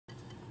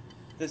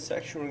This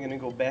section we're going to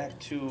go back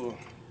to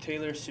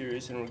Taylor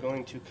series and we're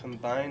going to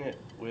combine it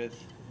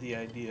with the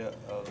idea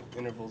of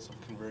intervals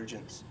of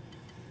convergence.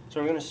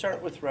 So we're going to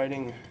start with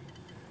writing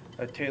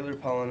a Taylor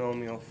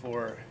polynomial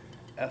for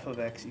f of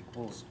x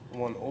equals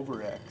 1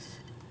 over x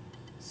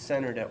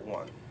centered at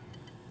 1.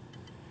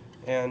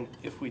 And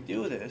if we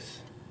do this,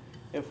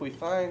 if we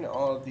find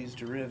all of these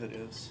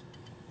derivatives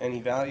and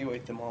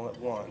evaluate them all at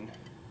 1,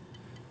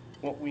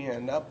 what we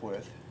end up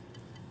with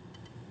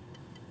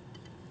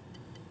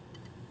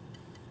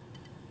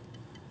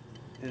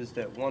is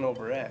that 1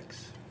 over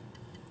x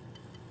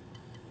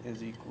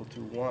is equal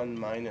to 1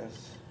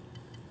 minus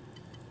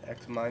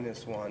x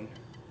minus 1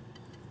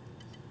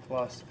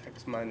 plus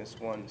x minus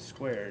 1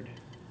 squared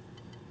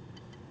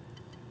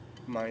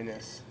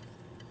minus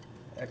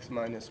x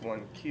minus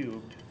 1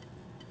 cubed,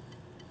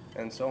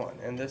 and so on.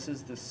 And this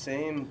is the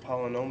same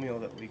polynomial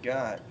that we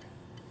got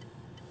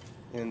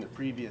in the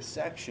previous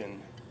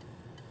section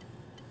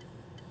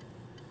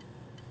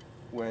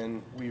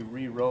when we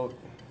rewrote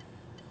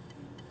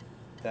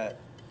that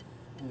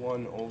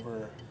 1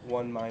 over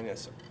 1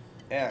 minus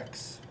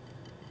x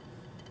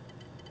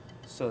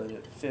so that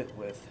it fit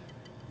with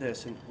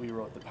this, and we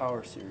wrote the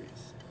power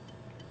series.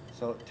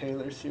 So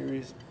Taylor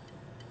series,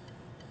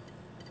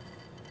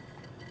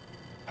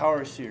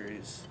 power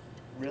series,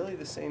 really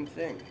the same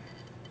thing.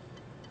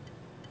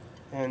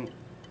 And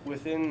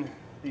within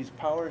these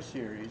power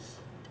series,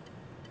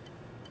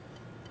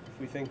 if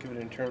we think of it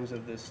in terms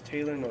of this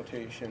Taylor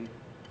notation,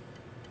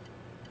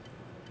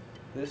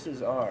 this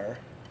is R,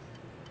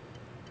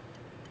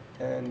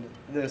 and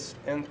this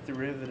nth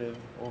derivative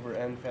over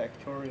n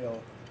factorial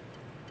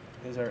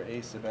is our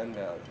a sub n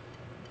value.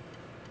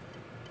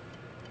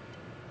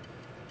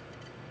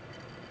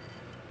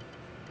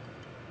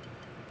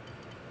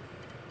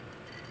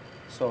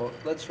 So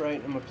let's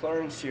write a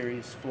Maclaurin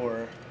series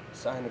for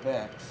sine of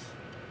x.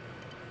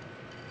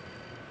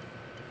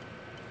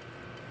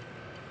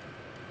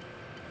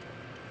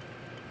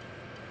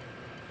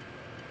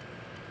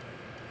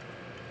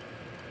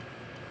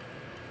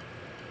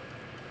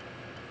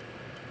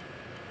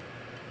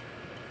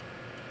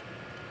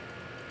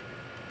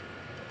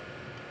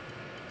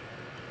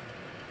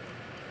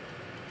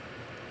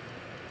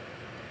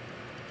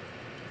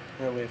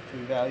 Now we have to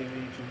evaluate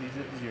each of these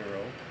at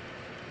 0.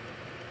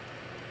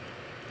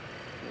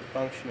 The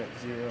function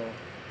at 0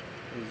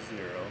 is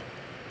 0.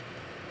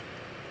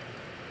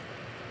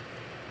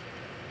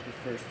 The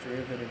first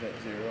derivative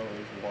at 0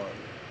 is 1,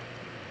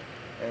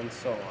 and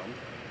so on.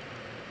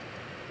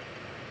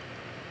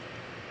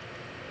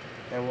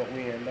 And what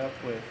we end up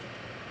with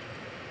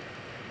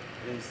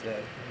is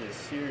that the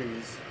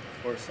series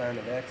for sine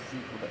of x is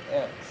equal to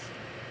x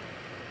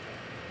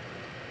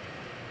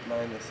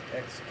minus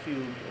x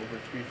cubed over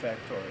 3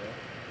 factorial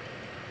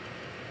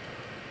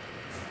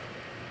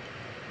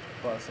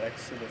plus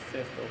x to the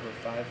 5th over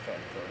 5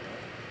 factorial.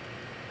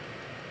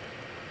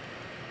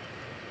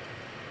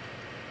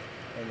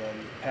 And then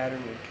the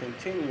pattern would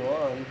continue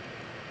on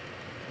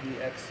to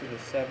be x to the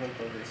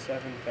 7th over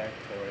 7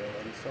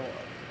 factorial, and so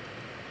on.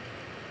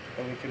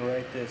 And we can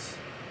write this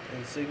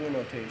in sigma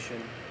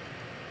notation,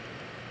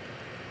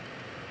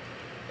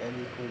 n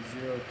equals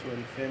 0 to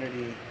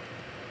infinity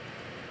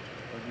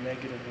of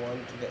negative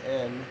 1 to the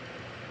n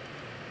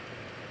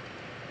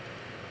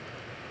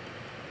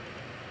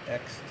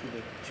x to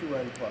the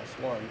 2n plus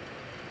 1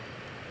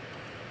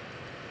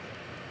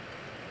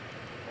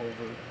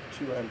 over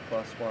 2n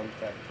plus 1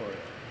 factorial.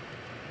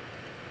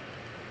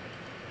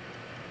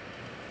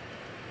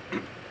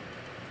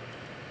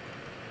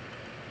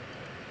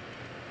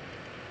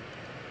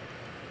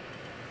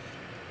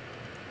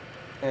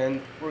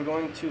 And we're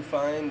going to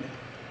find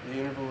the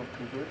interval of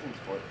convergence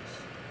for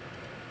this.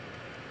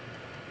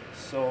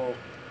 So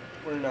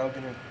we're now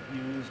going to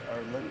use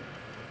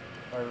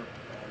our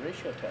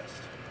ratio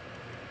test.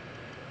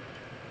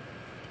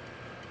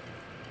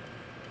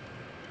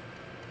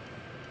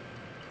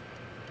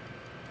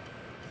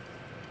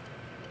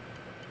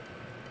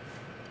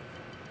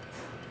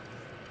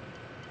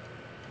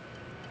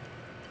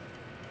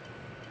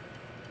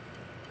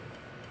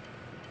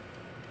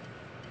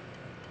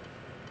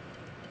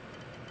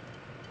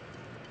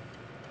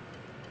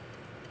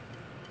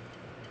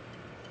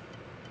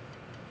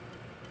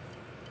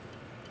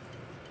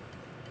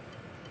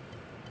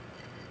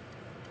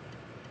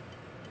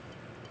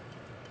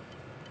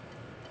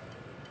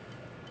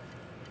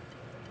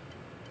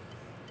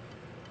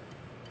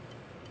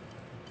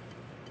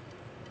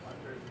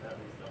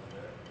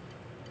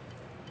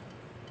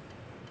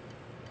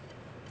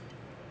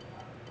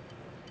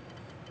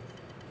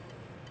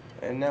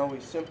 And now we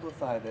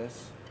simplify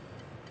this.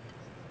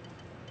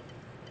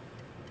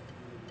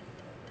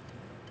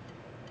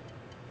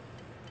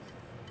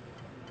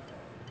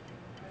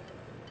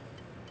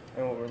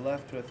 And what we're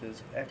left with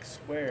is x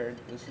squared.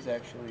 This is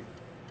actually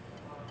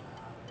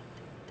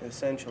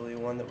essentially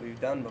one that we've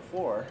done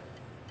before.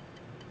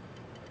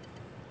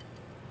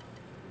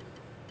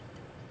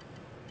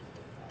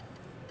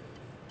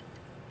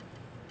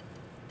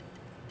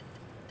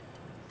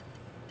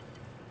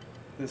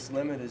 this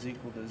limit is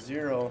equal to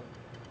 0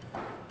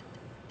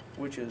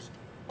 which is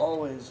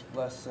always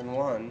less than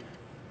 1.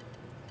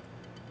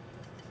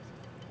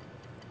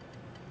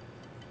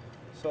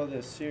 So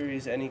this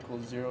series n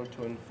equals 0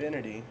 to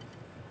infinity,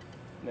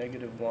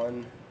 negative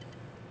 1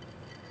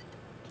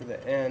 to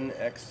the n,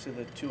 x to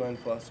the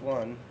 2n plus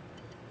 1,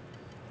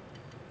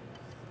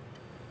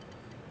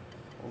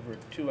 over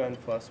 2n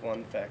plus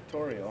 1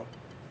 factorial,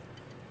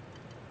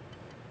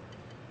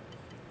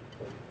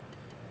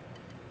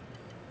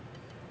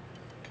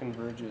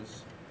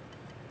 converges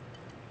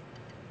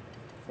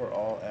for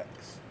all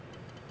x.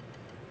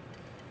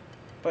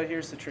 But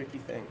here's the tricky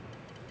thing.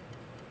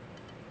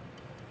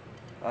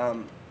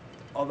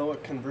 Although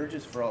it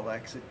converges for all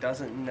x, it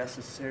doesn't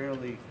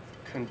necessarily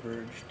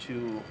converge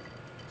to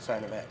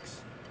sine of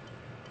x.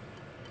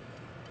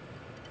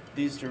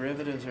 These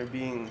derivatives are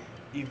being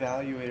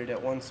evaluated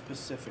at one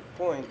specific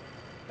point,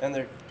 and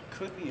there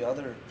could be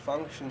other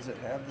functions that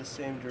have the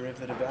same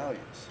derivative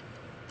values.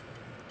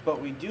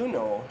 But we do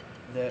know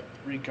that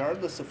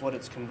regardless of what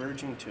it's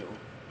converging to,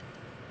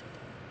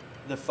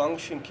 the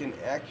function can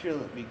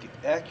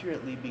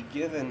accurately be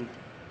given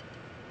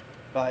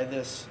by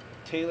this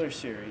Taylor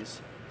series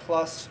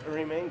plus a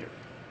remainder.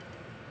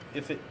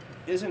 If it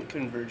isn't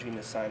converging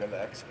to sine of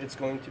x, it's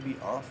going to be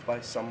off by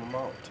some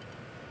amount.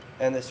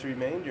 And this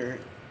remainder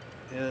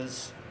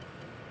is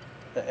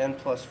the n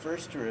plus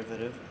first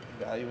derivative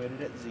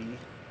evaluated at z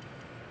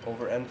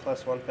over n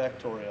plus 1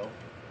 factorial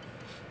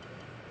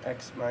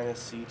x minus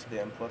c to the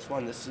n plus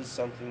 1. This is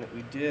something that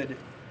we did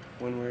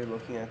when we were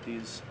looking at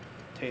these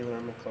Taylor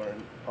and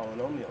Maclaurin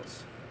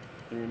polynomials,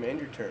 the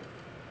remainder term.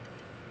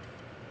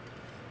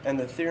 And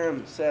the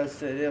theorem says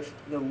that if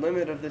the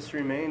limit of this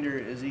remainder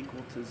is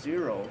equal to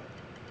 0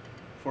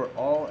 for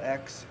all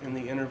x in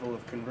the interval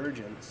of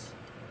convergence,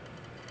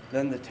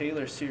 then the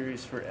Taylor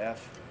series for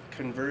f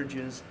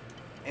converges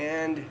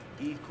and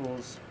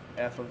equals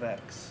f of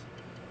x.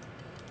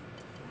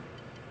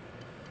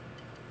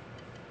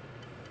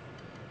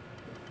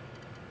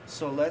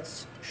 So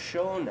let's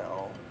show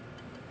now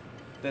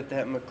that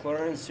that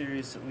Maclaurin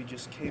series that we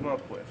just came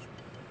up with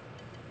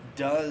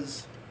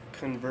does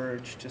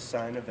converge to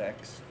sine of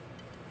x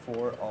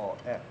for all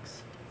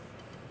x.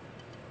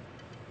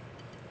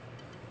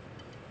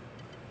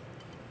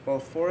 Well,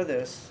 for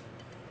this,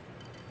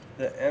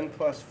 the n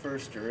plus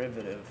first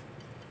derivative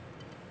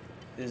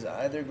is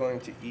either going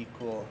to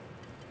equal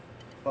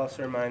plus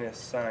or minus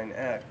sine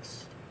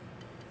x,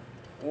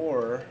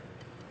 or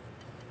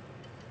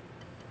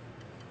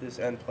this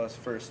n plus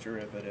first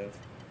derivative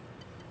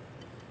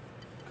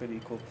could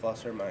equal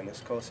plus or minus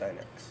cosine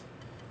x.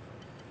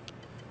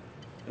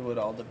 It would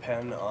all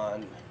depend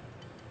on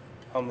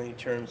how many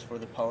terms for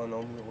the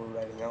polynomial we're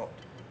writing out.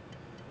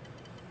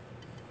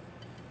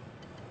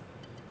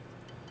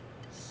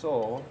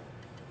 So,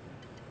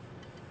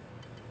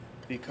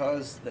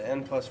 because the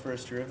n plus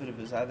first derivative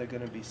is either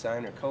going to be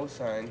sine or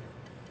cosine,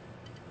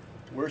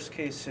 worst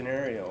case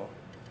scenario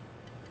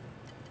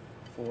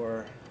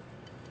for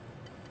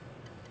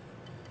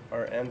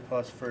our n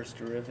plus first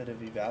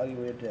derivative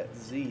evaluated at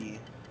z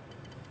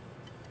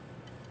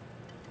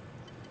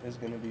is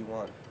going to be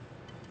 1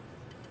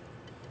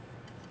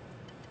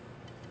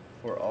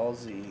 for all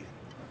z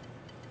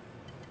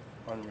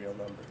on real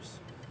numbers.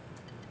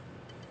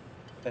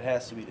 That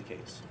has to be the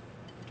case.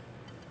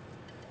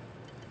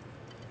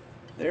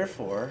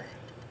 Therefore,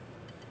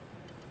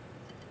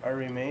 our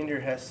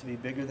remainder has to be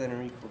bigger than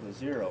or equal to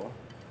 0.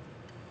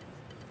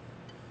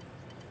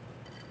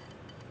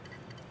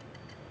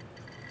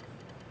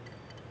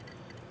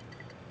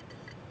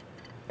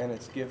 And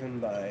it's given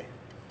by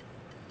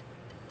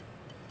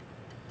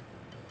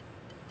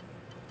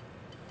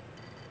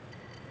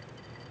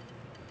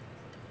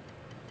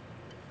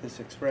this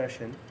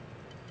expression,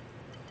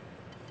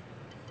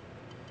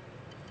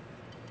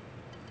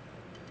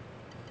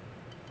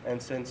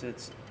 and since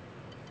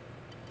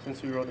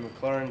we wrote the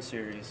Maclaurin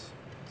series,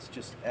 it's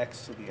just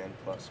x to the n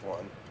plus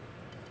 1.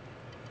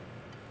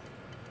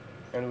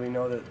 And we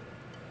know that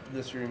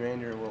this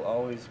remainder will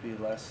always be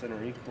less than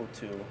or equal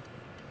to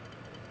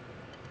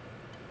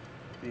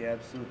the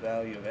absolute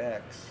value of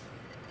x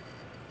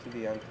to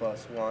the n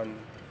plus 1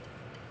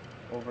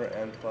 over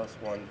n plus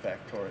 1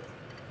 factorial.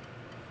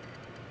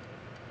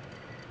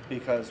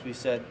 Because we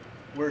said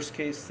worst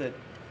case that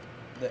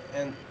the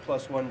n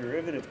plus 1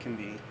 derivative can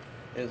be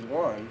is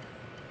 1,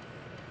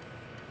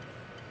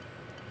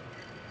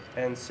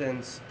 and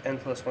since n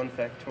plus 1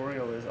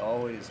 factorial is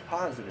always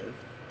positive,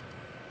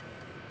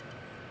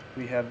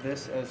 we have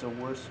this as a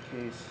worst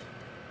case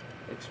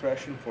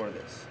expression for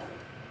this.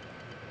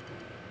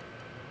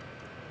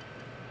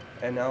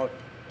 And now,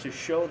 to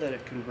show that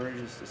it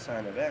converges to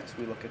sine of x,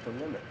 we look at the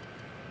limit.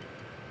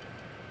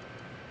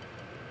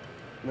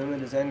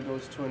 Limit as n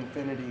goes to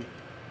infinity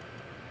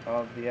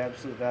of the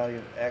absolute value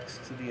of x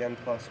to the n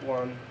plus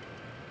 1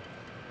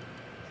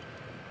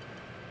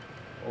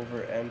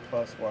 over n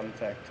plus 1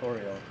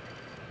 factorial.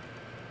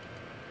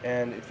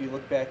 And if you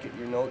look back at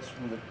your notes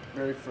from the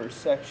very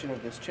first section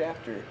of this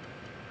chapter,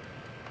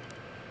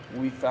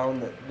 we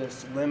found that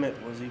this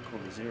limit was equal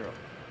to 0.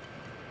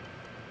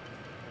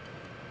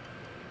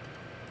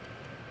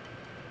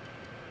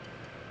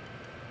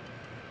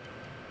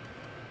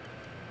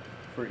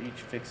 for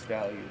each fixed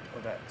value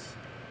of x.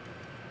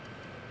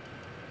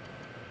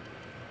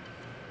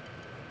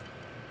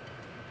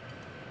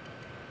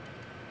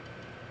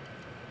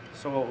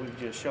 So what we've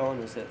just shown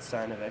is that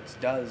sine of x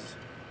does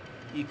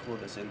equal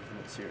this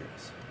infinite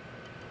series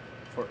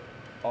for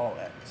all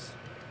x.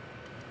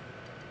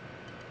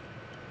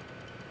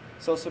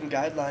 So some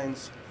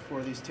guidelines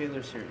for these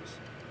Taylor series.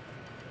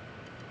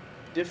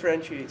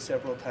 Differentiate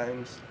several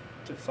times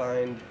to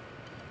find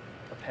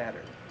a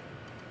pattern.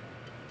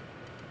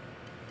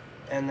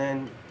 And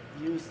then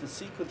use the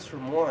sequence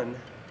from 1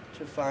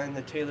 to find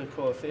the Taylor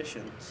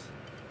coefficients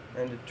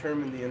and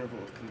determine the interval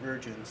of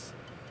convergence.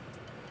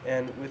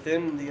 And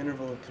within the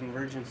interval of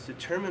convergence,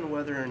 determine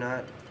whether or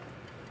not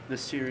the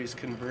series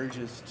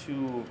converges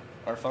to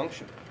our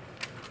function.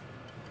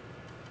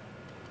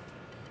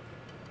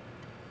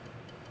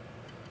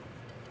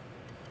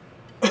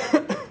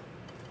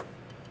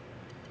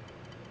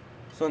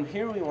 So in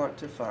here we want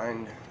to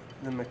find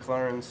the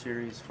Maclaurin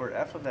series for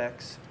f of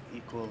x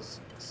equals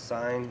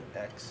sine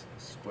x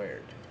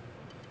squared.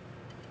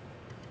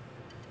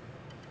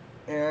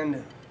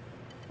 And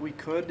we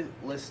could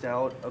list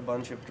out a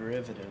bunch of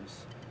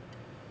derivatives,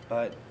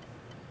 but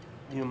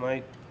you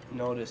might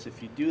notice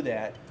if you do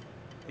that,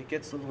 it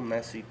gets a little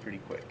messy pretty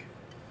quick.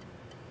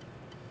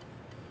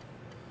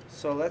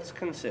 So let's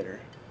consider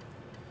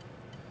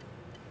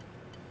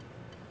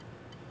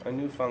a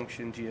new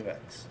function g of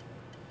x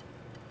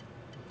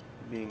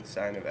being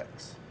sine of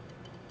x.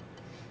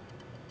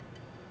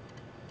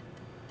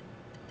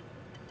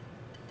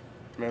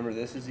 Remember,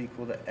 this is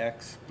equal to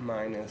x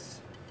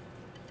minus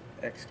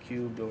x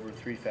cubed over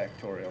 3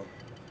 factorial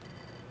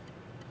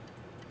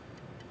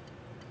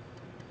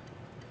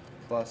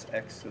plus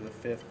x to the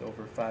 5th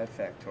over 5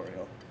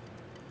 factorial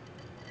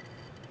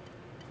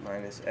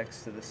minus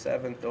x to the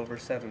 7th over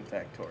 7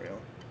 factorial,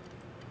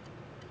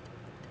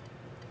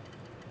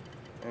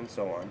 and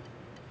so on.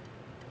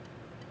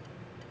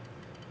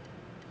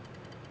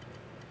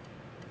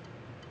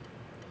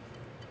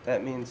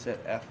 That means that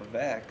f of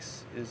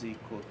x is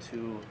equal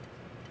to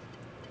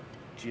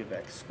g of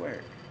x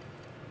squared.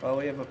 Well,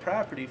 we have a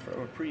property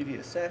from a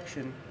previous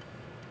section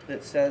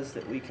that says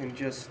that we can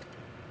just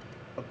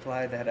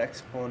apply that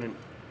exponent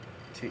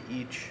to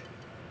each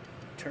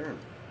term,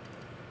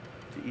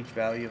 to each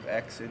value of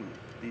x in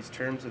these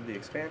terms of the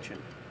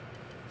expansion.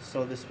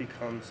 So this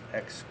becomes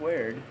x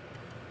squared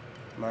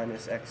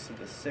minus x to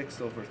the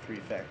 6th over 3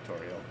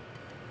 factorial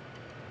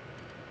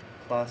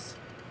plus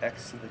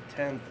x to the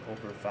 10th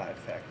over 5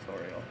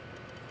 factorial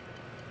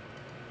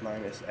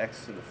minus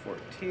x to the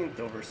 14th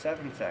over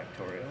 7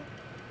 factorial,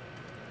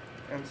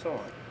 and so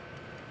on.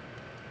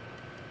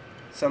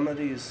 Some of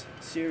these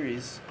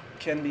series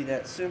can be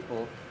that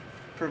simple,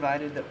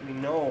 provided that we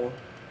know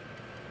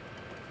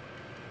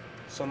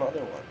some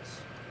other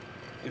ones.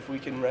 If we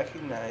can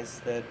recognize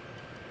that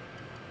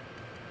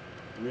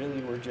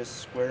really we're just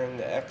squaring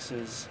the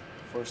x's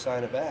for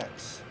sine of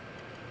x,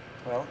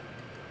 well,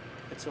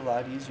 it's a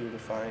lot easier to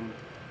find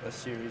a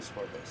series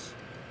for this.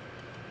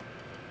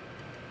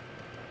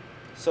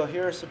 So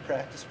here are some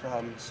practice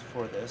problems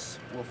for this.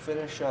 We'll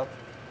finish up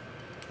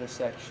the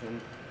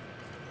section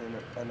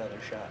in another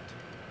shot.